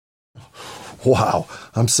Wow,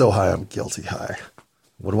 I'm so high, I'm guilty high.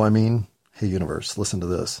 What do I mean? Hey, universe, listen to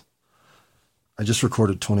this. I just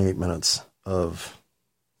recorded 28 minutes of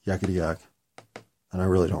yakety yak, and I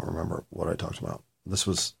really don't remember what I talked about.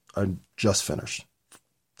 I just finished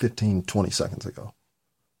 15, 20 seconds ago.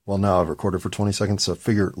 Well, now I've recorded for 20 seconds, so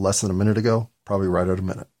figure less than a minute ago, probably right at a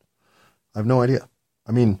minute. I have no idea.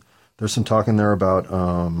 I mean, there's some talk in there about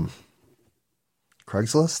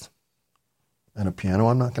Craigslist and a piano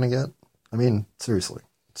I'm not going to get. I mean, seriously.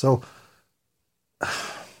 So,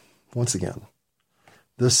 once again,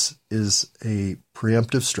 this is a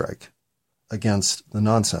preemptive strike against the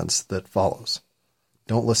nonsense that follows.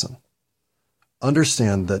 Don't listen.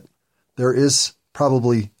 Understand that there is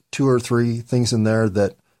probably 2 or 3 things in there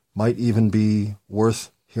that might even be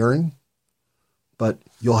worth hearing, but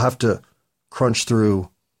you'll have to crunch through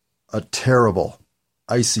a terrible,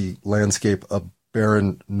 icy landscape of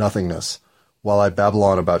barren nothingness while I babble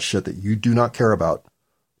on about shit that you do not care about,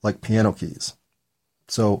 like piano keys.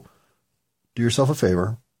 So do yourself a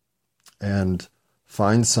favor and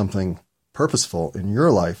find something purposeful in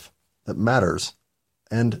your life that matters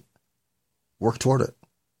and work toward it.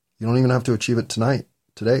 You don't even have to achieve it tonight,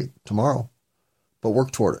 today, tomorrow, but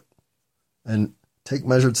work toward it and take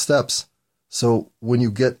measured steps. So when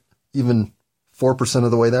you get even 4%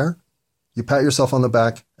 of the way there, you pat yourself on the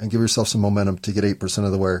back and give yourself some momentum to get 8%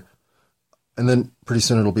 of the way. And then pretty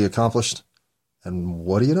soon it'll be accomplished. And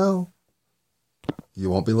what do you know? You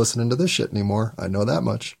won't be listening to this shit anymore. I know that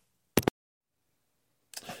much.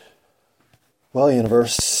 Well,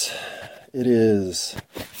 universe, it is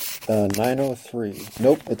 9:03.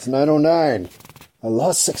 Nope, it's 9:09. I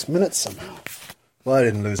lost 6 minutes somehow. Well, I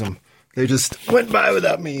didn't lose them. They just went by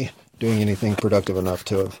without me doing anything productive enough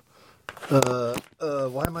to have.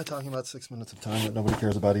 Why am I talking about 6 minutes of time that nobody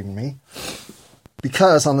cares about, even me?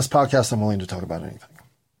 Because on this podcast, I'm willing to talk about anything.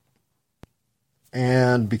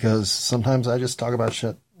 And because sometimes I just talk about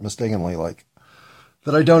shit mistakenly, like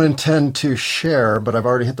that I don't intend to share, but I've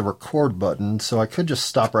already hit the record button, so I could just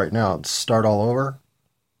stop right now and start all over.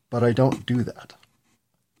 But I don't do that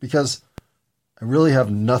because I really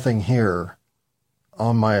have nothing here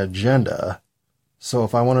on my agenda. So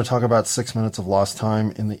if I want to talk about 6 minutes of lost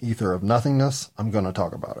time in the ether of nothingness, I'm going to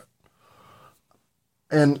talk about it.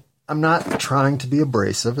 And I'm not trying to be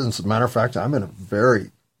abrasive. As a matter of fact, I'm in a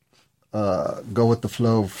very go with the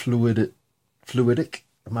flow fluidic.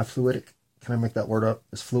 Am I fluidic? Can I make that word up?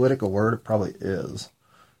 Is fluidic a word? It probably is.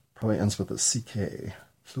 Probably ends with a CK.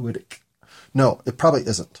 Fluidic. No, it probably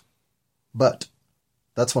isn't. But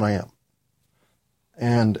that's what I am.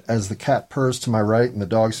 And as the cat purrs to my right and the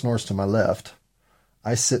dog snores to my left,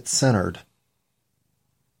 I sit centered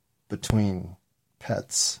between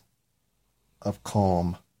pets of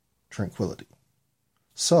calm tranquility.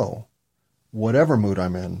 So, whatever mood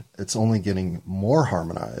I'm in, it's only getting more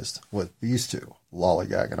harmonized with these two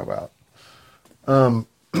lollygagging about. And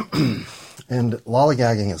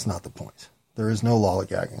lollygagging is not the point. There is no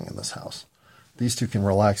lollygagging in this house. These two can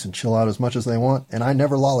relax and chill out as much as they want, and I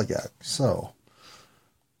never lollygag. So,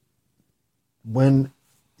 when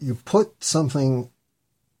you put something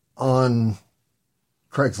on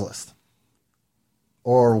Craigslist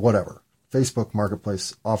or whatever, Facebook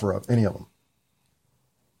Marketplace, OfferUp, any of them,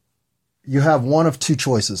 you have one of 2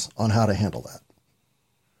 choices on how to handle that.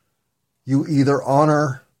 You either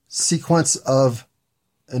honor sequence of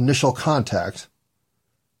initial contact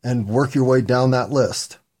and work your way down that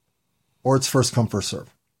list, or it's first come, first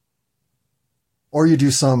serve. Or you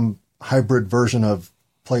do some hybrid version of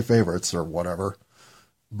play favorites or whatever.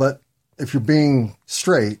 But if you're being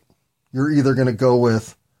straight, you're either going to go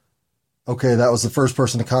with, okay, that was the first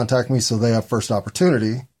person to contact me, so they have first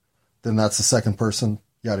opportunity. Then that's the second person,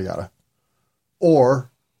 yada, yada.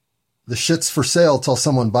 Or the shit's for sale till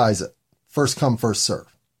someone buys it. First come, first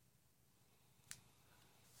serve.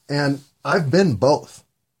 And I've been both.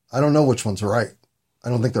 I don't know which one's right. I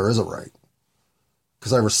don't think there is a right.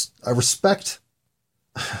 Because I respect...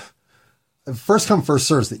 First come, first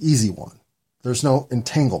serve is the easy one. There's no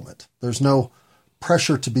entanglement. There's no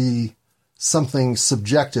pressure to be something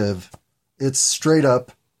subjective. It's straight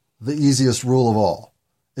up the easiest rule of all.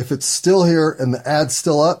 If it's still here and the ad's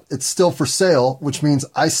still up, it's still for sale, which means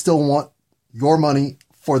I still want your money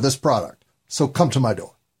for this product. So come to my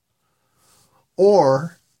door.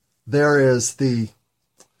 Or there is the,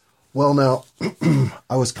 well, now,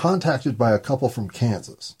 I was contacted by a couple from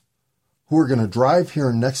Kansas who are going to drive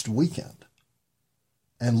here next weekend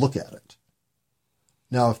and look at it.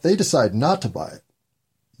 Now, if they decide not to buy it,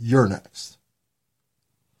 you're next.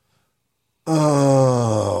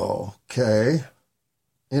 Oh, okay.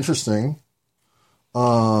 Interesting.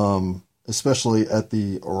 Especially at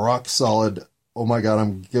the rock solid oh my God,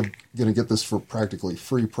 I'm going to get this for practically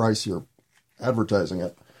free price. You're advertising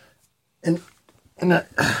it.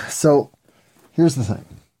 So here's the thing,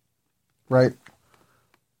 right?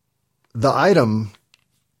 The item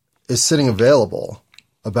is sitting available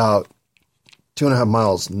about 2.5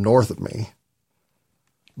 miles north of me,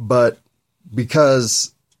 but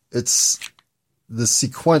because it's the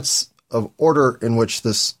sequence of order in which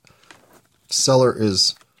this seller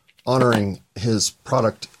is honoring his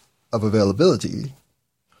product of availability,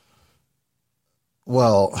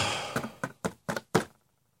 well,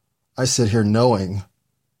 I sit here knowing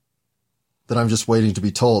that I'm just waiting to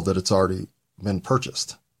be told that it's already been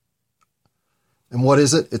purchased. And what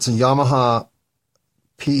is it? It's a Yamaha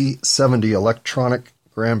P70 electronic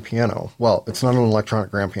grand piano. Well, it's not an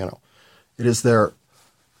electronic grand piano. It is their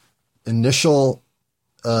initial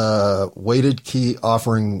weighted key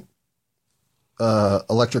offering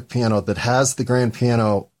electric piano that has the grand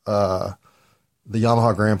piano, the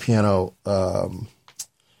Yamaha grand piano.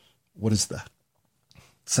 What is that?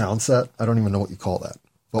 Sound set? I don't even know what you call that,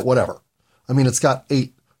 but whatever. I mean, it's got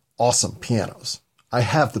 8 awesome pianos. I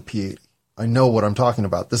have the P80. I know what I'm talking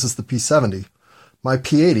about. This is the P70. My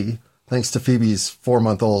P80, thanks to Phoebe's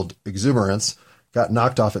 4-month-old exuberance, got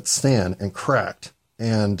knocked off its stand and cracked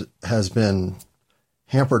and has been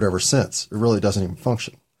hampered ever since. It really doesn't even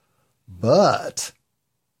function. But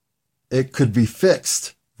it could be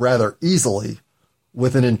fixed rather easily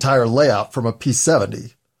with an entire layout from a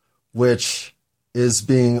P70, which is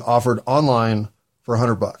being offered online for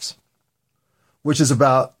 $100, which is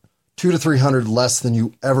about $200 to $300 less than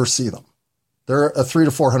you ever see them. They're a $300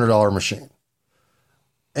 to $400 machine,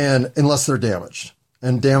 and unless they're damaged,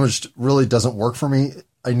 and damaged really doesn't work for me.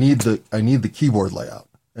 I need the keyboard layout,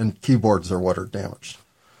 and keyboards are what are damaged.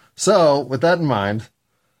 So with that in mind,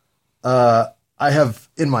 I have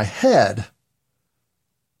in my head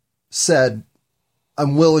said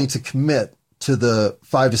I'm willing to commit to the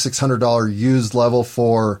 $500 to $600 used level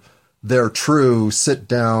for their true sit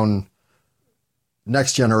down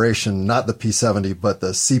next generation, not the P70, but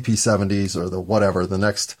the CP70s or the whatever, the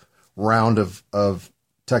next round of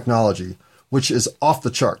technology, which is off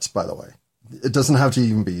the charts, by the way. It doesn't have to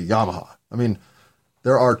even be Yamaha. I mean,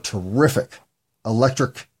 there are terrific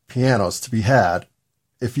electric pianos to be had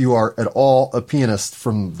if you are at all a pianist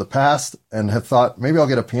from the past and have thought, maybe I'll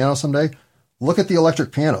get a piano someday. Look at the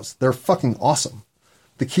electric pianos. They're fucking awesome.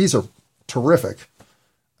 The keys are terrific.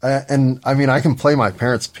 And I mean, I can play my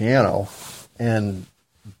parents' piano, and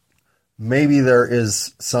maybe there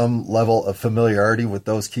is some level of familiarity with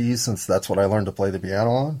those keys since that's what I learned to play the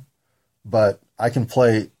piano on. But I can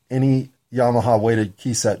play any Yamaha weighted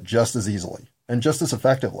key set just as easily and just as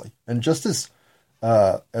effectively and just as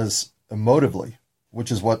emotively,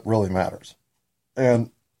 which is what really matters.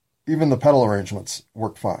 And even the pedal arrangements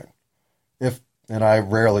work fine. And I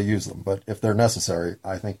rarely use them, but if they're necessary,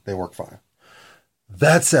 I think they work fine.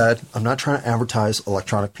 That said, I'm not trying to advertise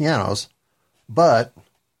electronic pianos, but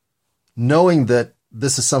knowing that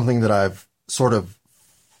this is something that I've sort of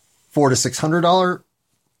 $400 to $600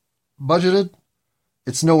 budgeted,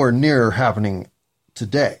 it's nowhere near happening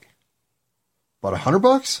today. But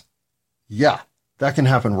 $100? Yeah, that can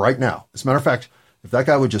happen right now. As a matter of fact, if that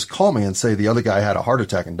guy would just call me and say the other guy had a heart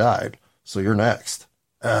attack and died, so you're next.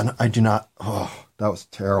 And I do not, that was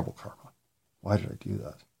terrible karma. Why did I do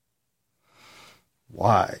that?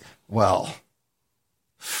 Why? Well,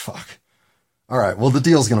 fuck. All right, well, the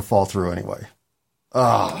deal's going to fall through anyway.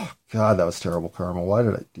 Oh, God, that was terrible karma. Why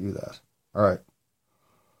did I do that? All right.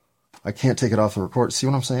 I can't take it off the record. See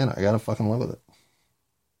what I'm saying? I got to fucking live with it.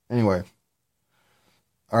 Anyway.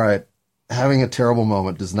 All right. Having a terrible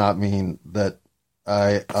moment does not mean that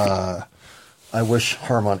I wish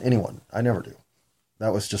harm on anyone. I never do.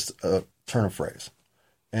 That was just a turn of phrase.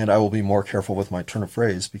 And I will be more careful with my turn of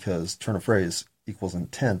phrase because turn of phrase equals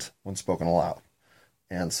intent when spoken aloud.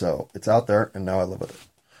 And so it's out there, and now I live with it.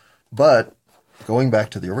 But going back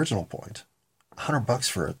to the original point,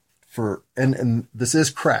 $100 and this is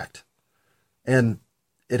cracked, and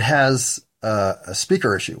it has a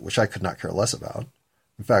speaker issue, which I could not care less about.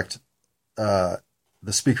 In fact, the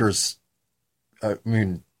speakers, I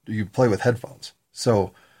mean, you play with headphones,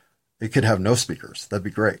 so it could have no speakers. That'd be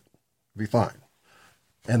great. It'd be fine.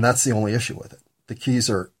 And that's the only issue with it. The keys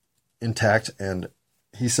are intact, and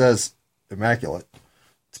he says immaculate.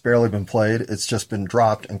 It's barely been played. It's just been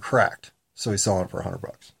dropped and cracked. So he's selling it for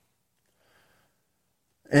 $100.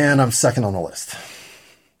 And I'm second on the list.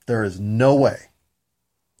 There is no way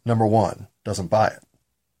number one doesn't buy it.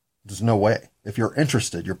 There's no way. If you're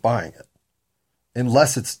interested, you're buying it.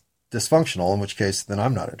 Unless it's dysfunctional, in which case, then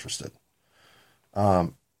I'm not interested.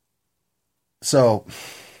 So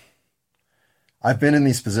I've been in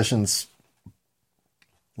these positions,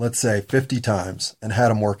 let's say 50 times, and had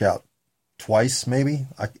them work out twice, maybe.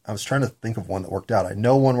 I was trying to think of one that worked out. I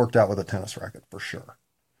know one worked out with a tennis racket for sure.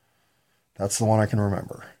 That's the one I can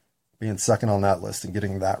remember. Being second on that list and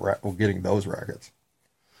getting those rackets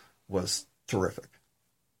was terrific.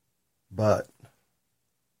 But,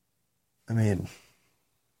 I mean,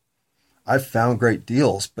 I've found great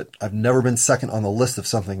deals, but I've never been second on the list of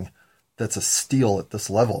something that's a steal at this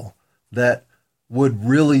level that would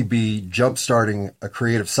really be jump-starting a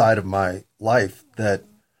creative side of my life that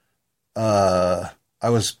I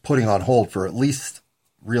was putting on hold for at least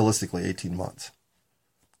realistically 18 months.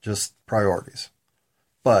 Just priorities.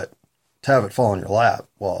 But to have it fall in your lap,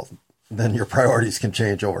 well, then your priorities can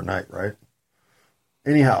change overnight, right?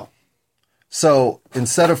 Anyhow, so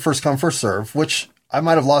instead of first come, first serve, which I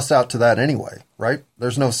might have lost out to that anyway, right?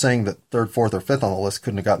 There's no saying that third, fourth, or fifth on the list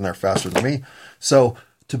couldn't have gotten there faster than me. So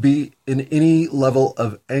to be in any level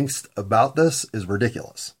of angst about this is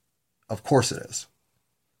ridiculous. Of course it is.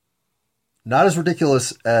 Not as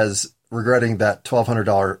ridiculous as regretting that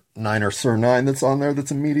 $1,200 Niner Sur 9 that's on there,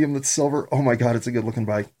 that's a medium, that's silver. Oh my God, it's a good looking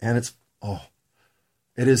bike. And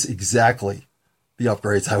it is exactly the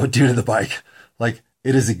upgrades I would do to the bike. Like,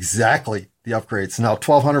 it is exactly the upgrades. Now,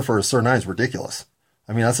 $1,200 for a Sur 9 is ridiculous.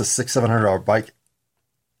 I mean, that's a $600-700 bike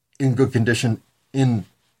in good condition, in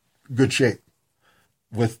good shape,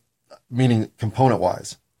 meaning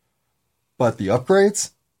component-wise. But the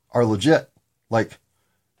upgrades are legit. Like,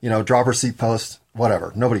 dropper seat post,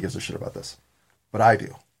 whatever. Nobody gives a shit about this. But I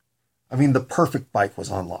do. I mean, the perfect bike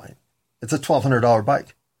was online. It's a $1,200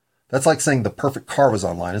 bike. That's like saying the perfect car was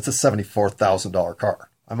online. It's a $74,000 car.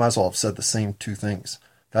 I might as well have said the same two things.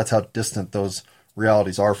 That's how distant those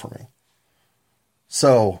realities are for me.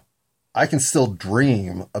 So I can still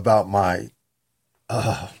dream about my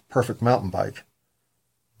perfect mountain bike,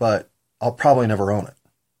 but I'll probably never own it.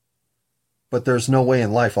 But there's no way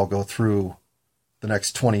in life I'll go through the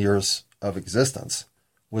next 20 years of existence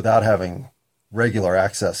without having regular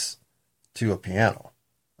access to a piano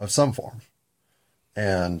of some form,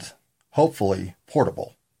 and hopefully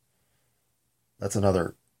portable. That's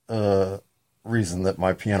another reason that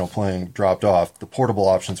my piano playing dropped off. The portable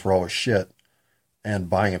options were always shit, and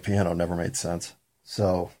buying a piano never made sense.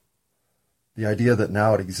 So the idea that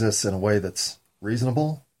now it exists in a way that's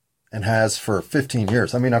reasonable and has for 15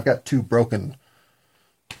 years. I mean, I've got two broken...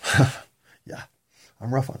 Yeah,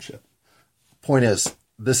 I'm rough on shit. Point is,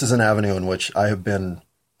 this is an avenue in which I have been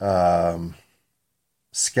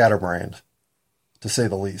scatterbrained, to say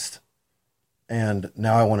the least. And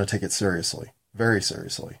now I want to take it seriously, very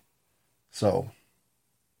seriously. So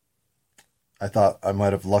I thought I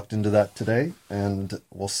might have lucked into that today, and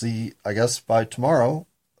we'll see, I guess, by tomorrow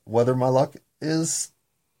whether my luck is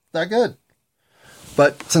that good.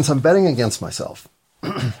 But since I'm betting against myself,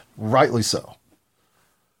 rightly so.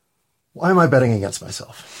 Why am I betting against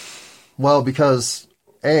myself? Well, because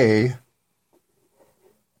A,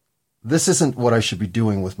 this isn't what I should be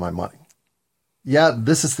doing with my money. Yeah,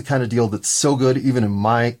 this is the kind of deal that's so good, even in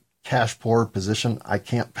my cash poor position, I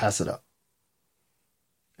can't pass it up.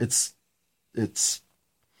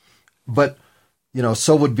 But,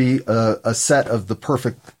 so would be a set of the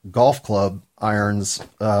perfect golf club irons,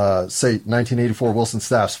 say 1984 Wilson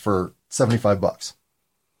Staffs for $75.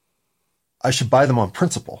 I should buy them on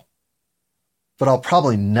principle, but I'll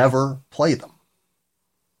probably never play them.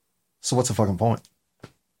 So what's the fucking point?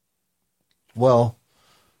 Well,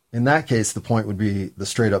 in that case, the point would be the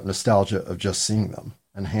straight up nostalgia of just seeing them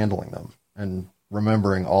and handling them and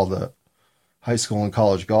remembering all the high school and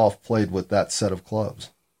college golf played with that set of clubs.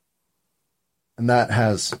 And that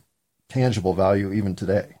has tangible value even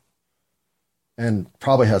today. And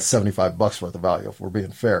probably has $75 worth of value if we're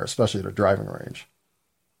being fair, especially at a driving range.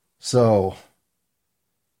 So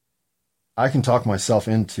I can talk myself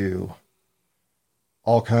into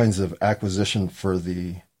all kinds of acquisition for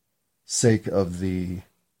the sake of the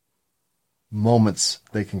moments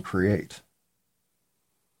they can create.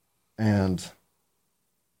 And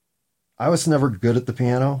I was never good at the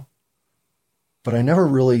piano, but I never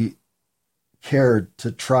really cared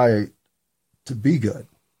to try to be good.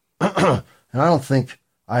 And I don't think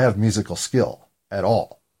I have musical skill at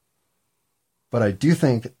all. But I do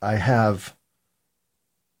think I have,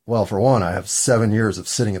 well, for one, I have 7 years of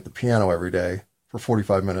sitting at the piano every day for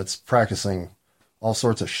 45 minutes, practicing all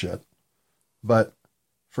sorts of shit. But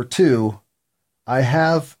for two, I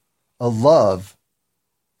have a love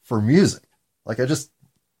for music. Like, I just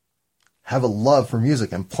have a love for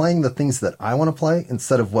music and playing the things that I want to play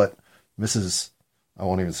instead of what Mrs. I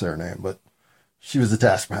won't even say her name, but she was the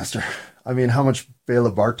taskmaster. I mean, how much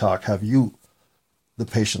Bela Bartok have you the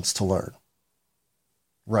patience to learn?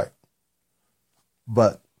 Right.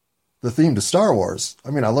 But the theme to Star Wars, I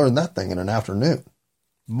learned that thing in an afternoon.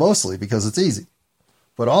 Mostly because it's easy,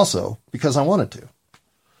 but also because I wanted to.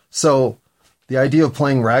 So the idea of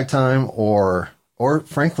playing ragtime or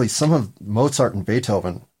frankly, some of Mozart and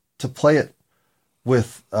Beethoven, to play it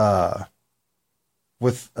with an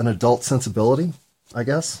adult sensibility, I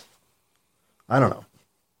guess. I don't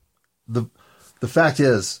know. The fact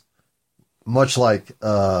is, much like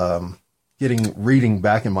reading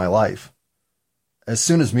back in my life, as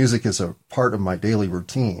soon as music is a part of my daily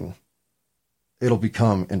routine, it'll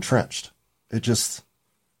become entrenched. It's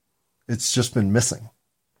just been missing,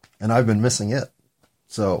 and I've been missing it.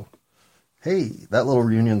 So, hey, that little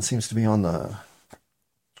reunion seems to be on the.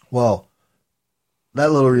 Well,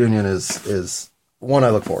 that little reunion is one I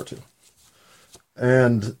look forward to,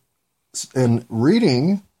 and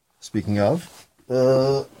reading. Speaking of,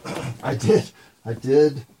 I did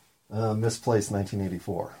misplace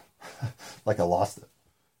 1984. Like I lost it.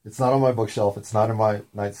 It's not on my bookshelf. It's not in my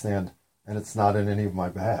nightstand. And it's not in any of my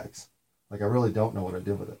bags. Like I really don't know what I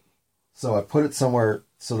did with it. So I put it somewhere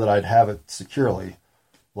so that I'd have it securely,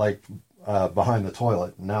 like behind the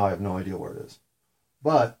toilet. And now I have no idea where it is.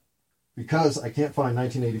 But because I can't find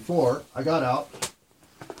 1984, I got out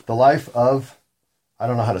The Life of, I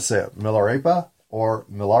don't know how to say it, Milarepa or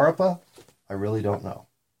Milarepa. I really don't know.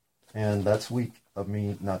 And that's weak of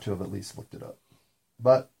me not to have at least looked it up.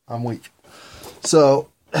 But I'm weak. So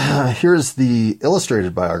here's the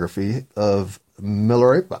illustrated biography of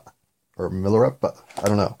Milarepa, or Milarepa. I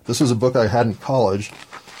don't know. This was a book I had in college.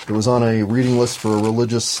 It was on a reading list for a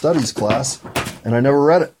religious studies class, and I never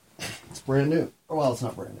read it. It's brand new. Well, it's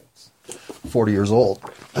not brand new. It's 40 years old.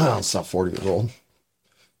 It's not 40 years old.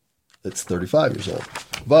 It's 35 years old.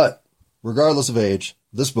 But regardless of age,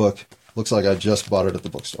 this book looks like I just bought it at the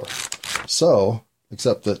bookstore. So,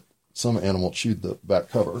 except that some animal chewed the back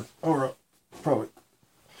cover. Or probably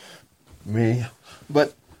me.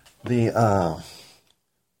 But the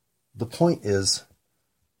point is,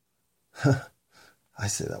 I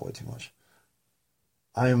say that way too much.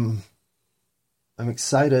 I'm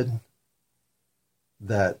excited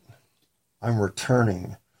that I'm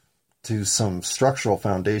returning to some structural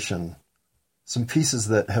foundation, some pieces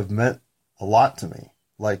that have meant a lot to me,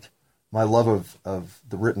 like my love of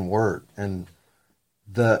the written word and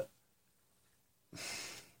the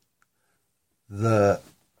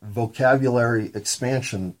vocabulary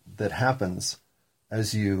expansion that happens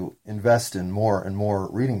as you invest in more and more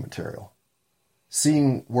reading material.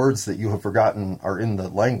 Seeing words that you have forgotten are in the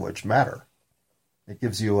language matter. It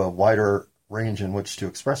gives you a wider range in which to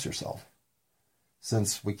express yourself.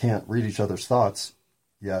 Since we can't read each other's thoughts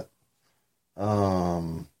yet,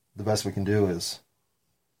 the best we can do is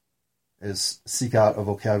seek out a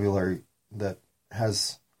vocabulary that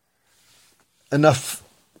has enough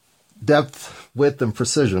depth, width, and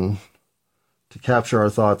precision to capture our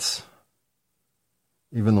thoughts,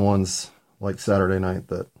 even the ones like Saturday night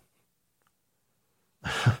that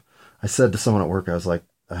I said to someone at work, I was like,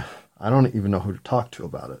 I don't even know who to talk to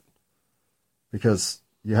about it, because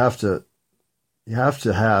you have to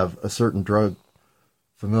have a certain drug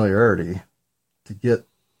familiarity to get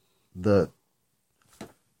the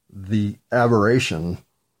aberration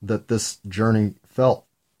that this journey felt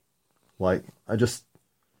like.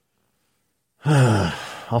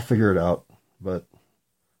 I'll figure it out, but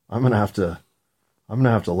I'm gonna have to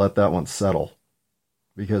let that one settle,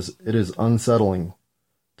 because it is unsettling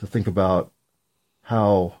to think about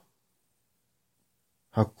how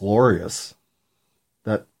glorious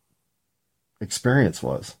that experience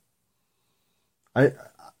was. The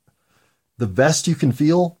best you can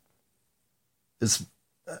feel is,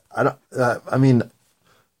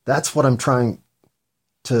 that's what I'm trying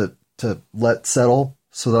to let settle,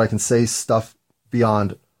 so that I can say stuff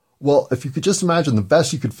beyond, well, if you could just imagine the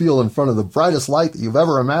best you could feel in front of the brightest light that you've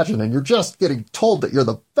ever imagined, and you're just getting told that you're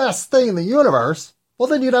the best thing in the universe, well,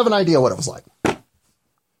 then you'd have an idea what it was like.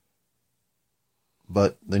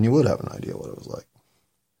 But then you would have an idea what it was like.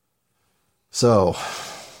 So,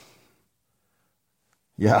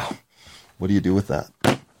 yeah, what do you do with that?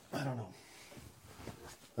 I don't know.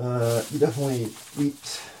 You definitely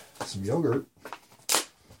eat some yogurt.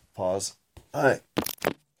 Pause.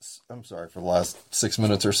 I'm sorry for the last 6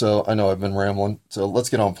 minutes or so. I know I've been rambling, so let's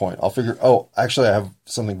get on point. Actually, I have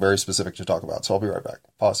something very specific to talk about, so I'll be right back.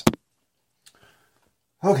 Pause.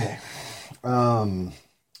 Okay.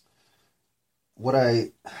 What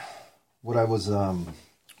I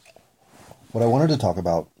wanted to talk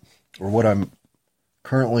about, or what I'm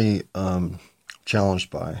currently challenged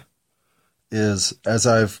by, is as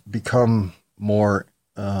I've become more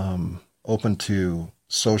open to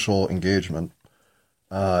social engagement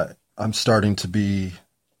I'm starting to be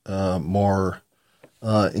more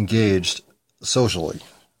engaged socially.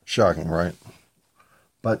 Shocking, right?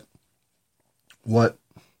 But what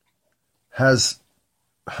has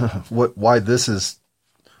why this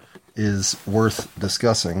is worth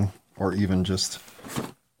discussing, or even just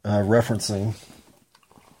referencing,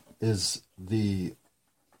 is the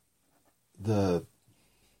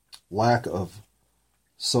lack of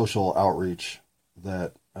social outreach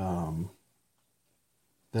that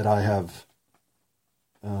that I have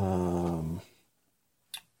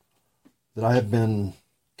been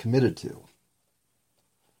committed to,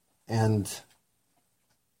 and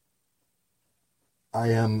I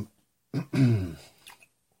am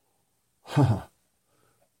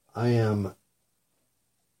I am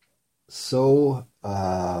so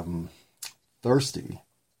thirsty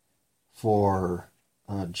for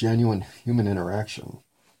genuine human interaction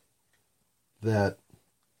that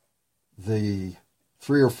the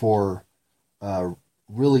 3 or 4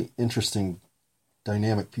 really interesting,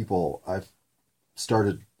 dynamic people I've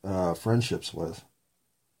started friendships with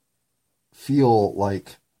feel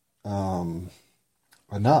like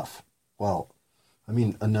enough. Well, I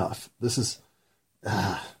mean enough. This is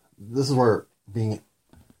where being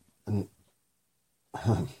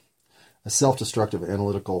a self-destructive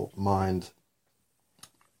analytical mind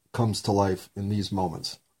comes to life in these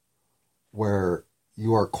moments, where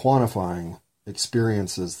you are quantifying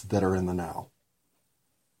experiences that are in the now.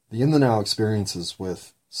 The in the now experiences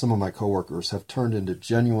with some of my coworkers have turned into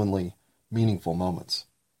genuinely meaningful moments.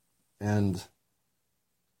 And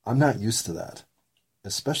I'm not used to that,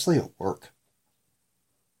 especially at work.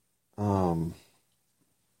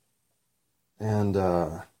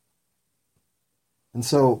 And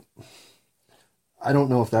so I don't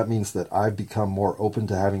know if that means that I've become more open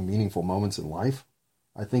to having meaningful moments in life.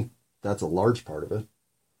 I think that's a large part of it.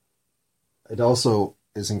 It also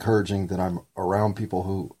is encouraging that I'm around people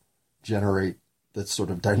who generate that sort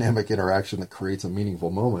of dynamic interaction that creates a meaningful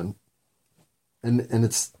moment. And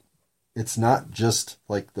it's not just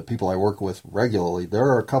like the people I work with regularly. There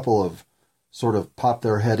are a couple of sort of pop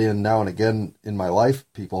their head in now and again in my life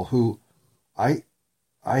people who I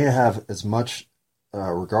have as much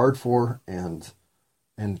regard for and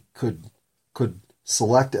could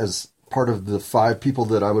select as part of the 5 people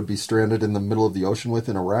that I would be stranded in the middle of the ocean with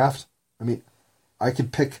in a raft. I mean, I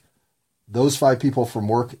could pick those 5 people from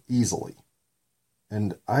work easily.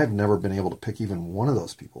 And I have never been able to pick even one of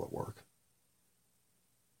those people at work.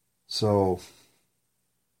 So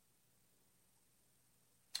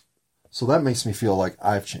that makes me feel like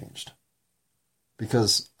I've changed.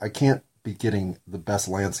 Because I can't be getting the best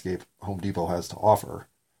landscape Home Depot has to offer.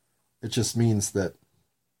 It just means that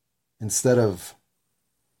instead of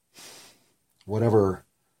whatever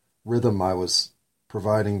rhythm I was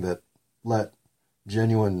providing that let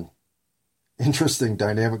genuine, interesting,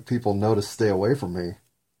 dynamic people know to stay away from me,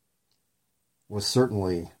 was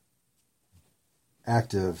certainly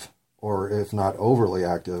active, or if not overly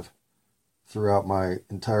active, throughout my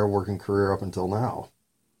entire working career up until now.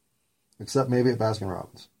 Except maybe at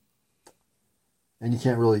Baskin-Robbins. And you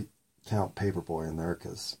can't really count Paperboy in there,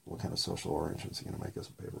 because what kind of social arrangements are you going to make as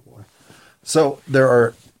a Paperboy? So there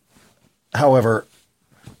are, however,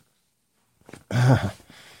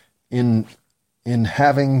 in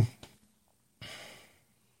having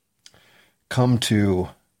come to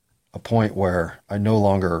a point where I no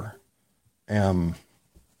longer am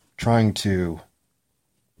trying to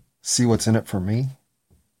see what's in it for me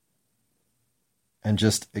and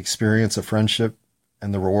just experience a friendship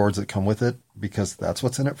and the rewards that come with it, because that's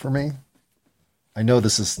what's in it for me. I know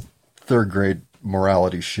this is 3rd grade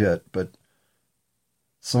morality shit, but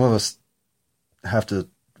some of us have to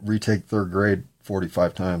retake 3rd grade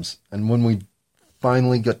 45 times. And when we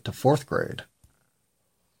finally get to 4th grade,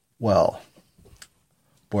 well,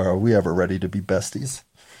 boy, are we ever ready to be besties.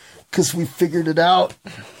 Because we figured it out.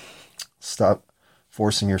 Stop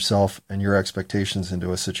forcing yourself and your expectations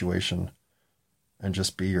into a situation and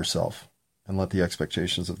just be yourself. And let the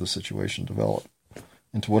expectations of the situation develop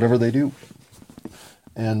into whatever they do.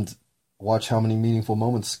 And watch how many meaningful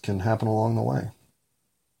moments can happen along the way.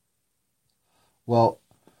 Well,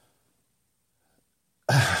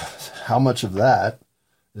 how much of that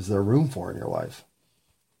is there room for in your life?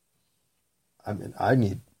 I mean, I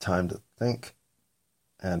need time to think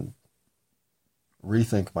and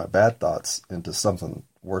rethink my bad thoughts into something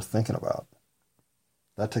worth thinking about.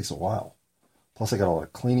 That takes a while. Plus, I got a lot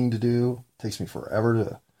of cleaning to do. It takes me forever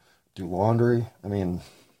to do laundry. I mean,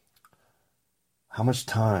 how much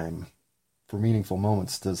time for meaningful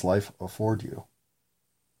moments does life afford you?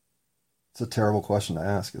 It's a terrible question to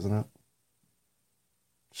ask, isn't it?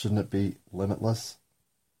 Shouldn't it be limitless?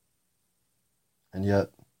 And yet,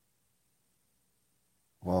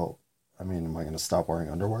 well, I mean, am I going to stop wearing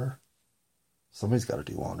underwear? Somebody's got to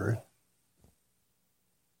do laundry.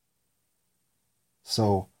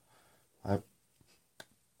 So,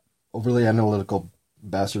 overly analytical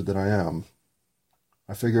bastard that I am,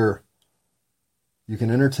 I figure you can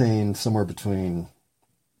entertain somewhere between,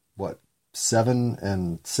 7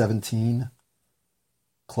 and 17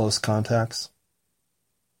 close contacts.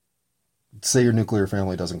 Say your nuclear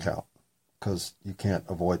family doesn't count, because you can't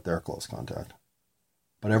avoid their close contact.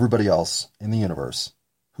 But everybody else in the universe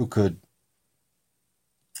who could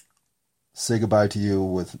say goodbye to you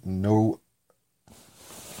with no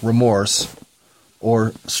remorse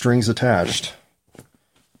or strings attached,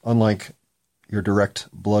 unlike your direct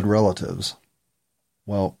blood relatives,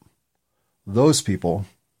 well, those people,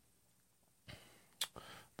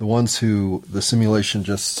 the ones who the simulation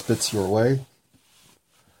just spits your way,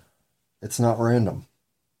 it's not random.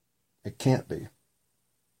 It can't be.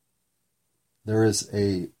 There is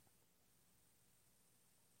a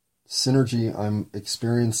synergy I'm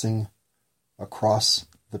experiencing across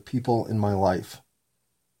the people in my life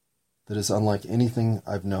that is unlike anything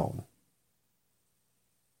I've known.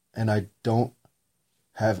 And I don't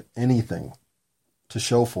have anything to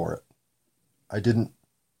show for it. I didn't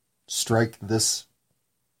strike this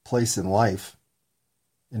place in life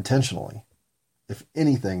intentionally. If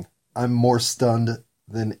anything, I'm more stunned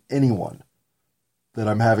than anyone that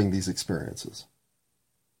I'm having these experiences.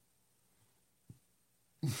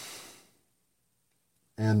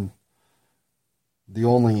 And the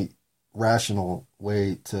only rational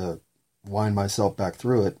way to wind myself back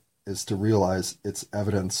through it is to realize it's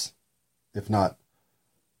evidence, if not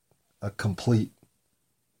a complete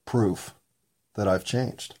proof, that I've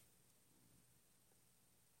changed.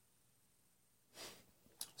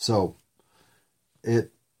 So, it's,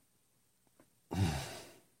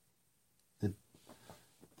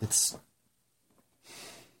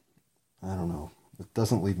 I don't know. It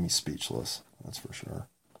doesn't leave me speechless, that's for sure.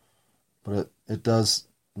 But it does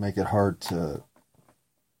make it hard to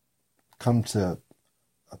come to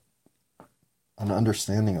an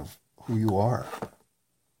understanding of who you are,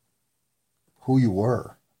 who you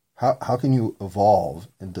were. How can you evolve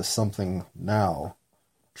into something now,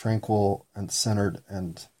 tranquil and centered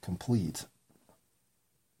and complete?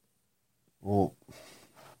 Well,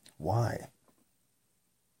 why?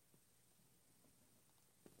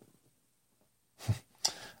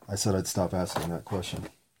 I said I'd stop asking that question.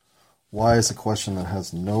 Why is a question that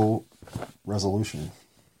has no resolution.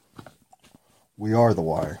 We are the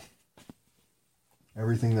why.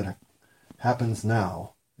 Everything that happens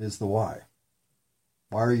now is the why.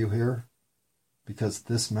 Why are you here? Because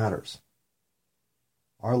this matters.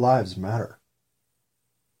 Our lives matter.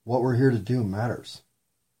 What we're here to do matters.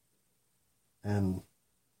 And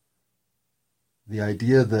the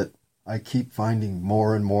idea that I keep finding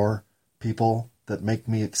more and more people that make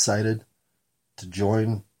me excited to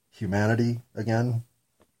join humanity again,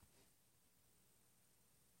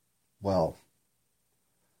 well,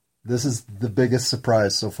 this is the biggest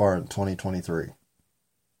surprise so far in 2023.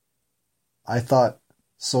 I thought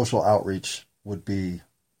social outreach would be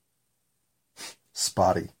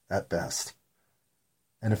spotty at best.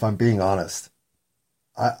 And if I'm being honest,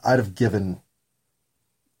 I'd have given...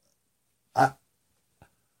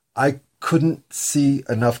 I couldn't see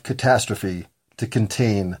enough catastrophe to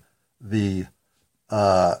contain the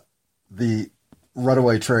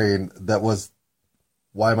runaway train that was,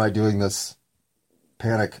 why am I doing this?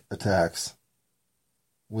 Panic attacks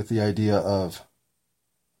with the idea of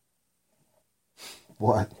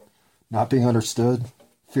what? Not being understood?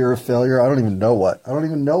 Fear of failure? I don't even know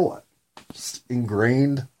what. Just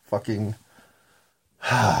ingrained fucking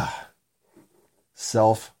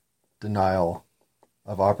self-denial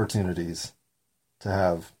of opportunities to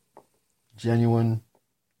have genuine,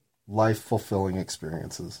 life-fulfilling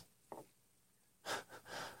experiences.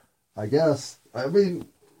 I guess. I mean,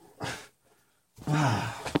 the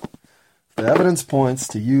evidence points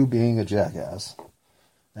to you being a jackass.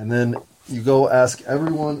 And then you go ask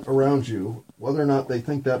everyone around you whether or not they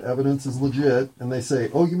think that evidence is legit. And they say,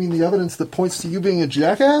 oh, you mean the evidence that points to you being a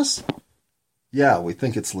jackass? Yeah, we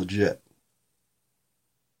think it's legit.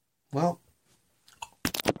 Well,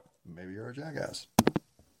 maybe you're a jackass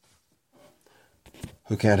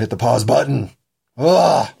who can't hit the pause button.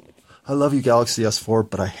 Ugh! I love you, Galaxy S4,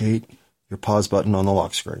 but I hate your pause button on the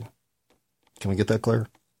lock screen. Can we get that clear?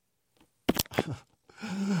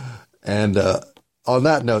 And on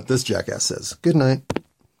that note, this jackass says, good night.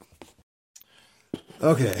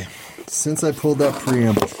 Okay, since I pulled that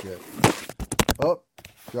preamble shit. Oh,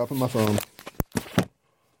 dropping my phone.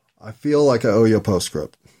 I feel like I owe you a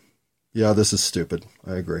postscript. Yeah, this is stupid.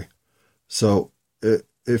 I agree. So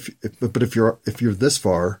if you're this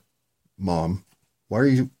far, Mom,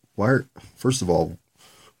 first of all,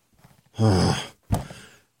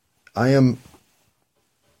 I am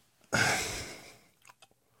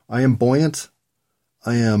buoyant.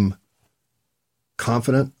 I am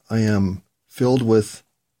confident. I am filled with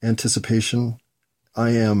anticipation. I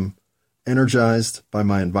am energized by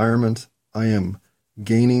my environment. I am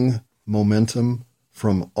gaining momentum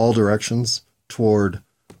from all directions toward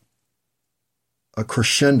a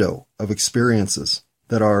crescendo of experiences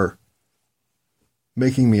that are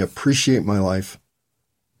making me appreciate my life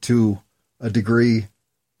to a degree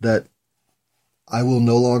that I will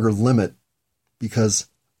no longer limit because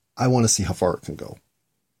I want to see how far it can go.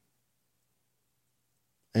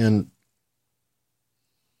 And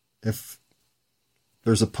if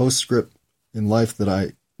there's a postscript in life that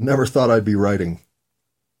I never thought I'd be writing,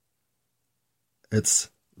 it's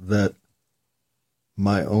that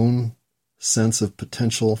my own sense of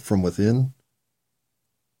potential from within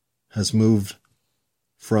has moved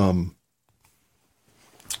from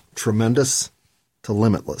tremendous to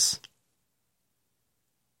limitless.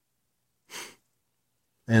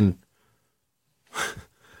 And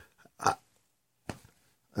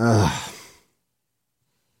I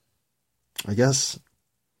guess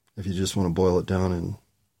if you just want to boil it down in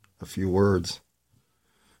a few words,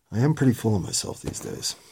 I am pretty full of myself these days.